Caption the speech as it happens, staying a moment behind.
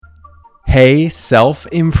Hey,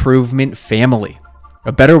 self-improvement family.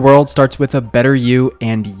 A better world starts with a better you,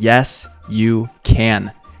 and yes, you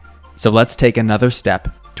can. So let's take another step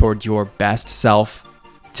toward your best self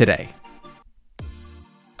today.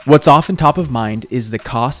 What's often top of mind is the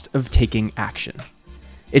cost of taking action.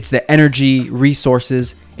 It's the energy,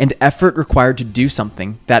 resources, and effort required to do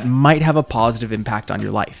something that might have a positive impact on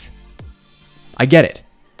your life. I get it.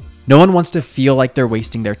 No one wants to feel like they're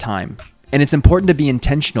wasting their time, and it's important to be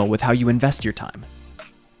intentional with how you invest your time.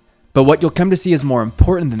 But what you'll come to see is more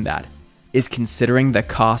important than that is considering the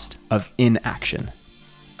cost of inaction.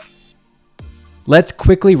 Let's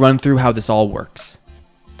quickly run through how this all works.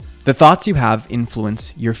 The thoughts you have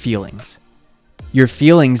influence your feelings. Your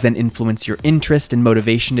feelings then influence your interest and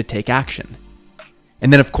motivation to take action.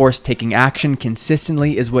 And then, of course, taking action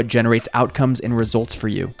consistently is what generates outcomes and results for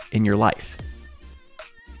you in your life.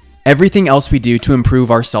 Everything else we do to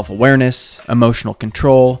improve our self-awareness, emotional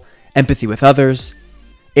control, empathy with others,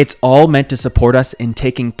 it's all meant to support us in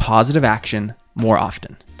taking positive action more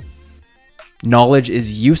often. Knowledge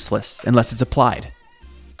is useless unless it's applied.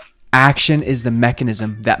 Action is the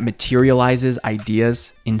mechanism that materializes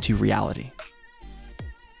ideas into reality.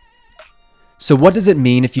 So what does it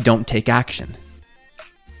mean if you don't take action?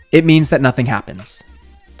 It means that nothing happens.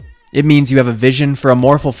 It means you have a vision for a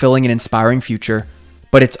more fulfilling and inspiring future,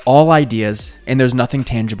 but it's all ideas and there's nothing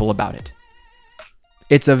tangible about it.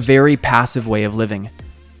 It's a very passive way of living,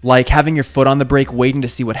 like having your foot on the brake waiting to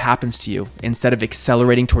see what happens to you instead of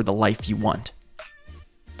accelerating toward the life you want.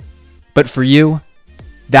 But for you,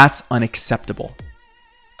 that's unacceptable.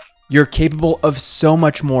 You're capable of so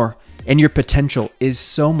much more, and your potential is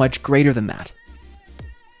so much greater than that.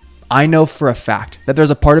 I know for a fact that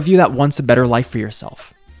there's a part of you that wants a better life for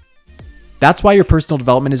yourself. That's why your personal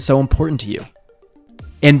development is so important to you.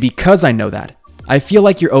 And because I know that, I feel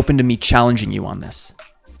like you're open to me challenging you on this.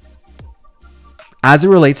 As it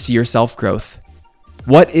relates to your self-growth,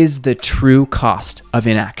 what is the true cost of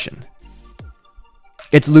inaction?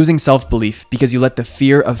 It's losing self-belief because you let the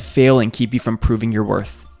fear of failing keep you from proving your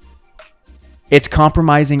worth. It's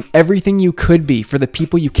compromising everything you could be for the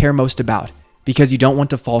people you care most about because you don't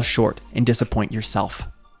want to fall short and disappoint yourself.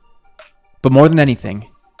 But more than anything,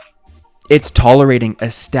 it's tolerating a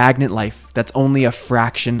stagnant life that's only a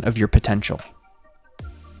fraction of your potential.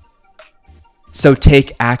 So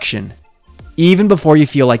take action, even before you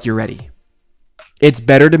feel like you're ready. It's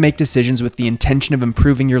better to make decisions with the intention of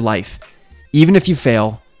improving your life, even if you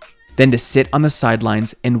fail, than to sit on the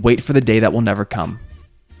sidelines and wait for the day that will never come.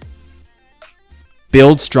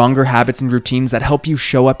 Build stronger habits and routines that help you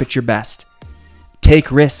show up at your best. Take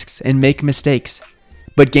risks and make mistakes,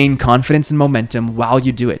 but gain confidence and momentum while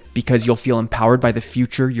you do it because you'll feel empowered by the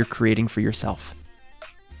future you're creating for yourself.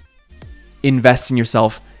 Invest in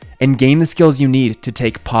yourself and gain the skills you need to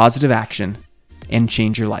take positive action and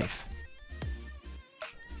change your life.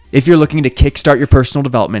 If you're looking to kickstart your personal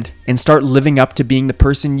development and start living up to being the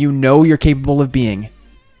person you know you're capable of being,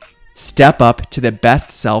 step up to the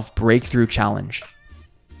Best Self Breakthrough Challenge.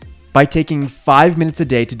 By taking 5 minutes a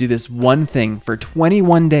day to do this one thing for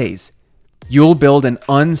 21 days, you'll build an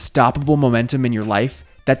unstoppable momentum in your life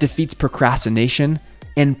that defeats procrastination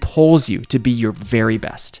and pulls you to be your very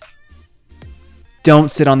best.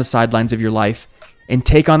 Don't sit on the sidelines of your life and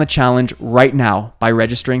take on the challenge right now by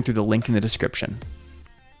registering through the link in the description.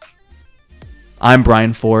 I'm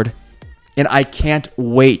Brian Ford, and I can't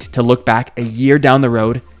wait to look back a year down the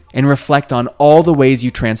road and reflect on all the ways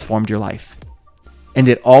you transformed your life. And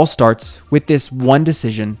it all starts with this one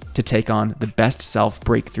decision to take on the Best Self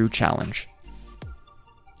Breakthrough Challenge.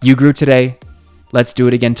 You grew today. Let's do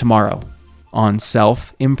it again tomorrow on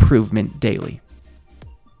Self Improvement Daily.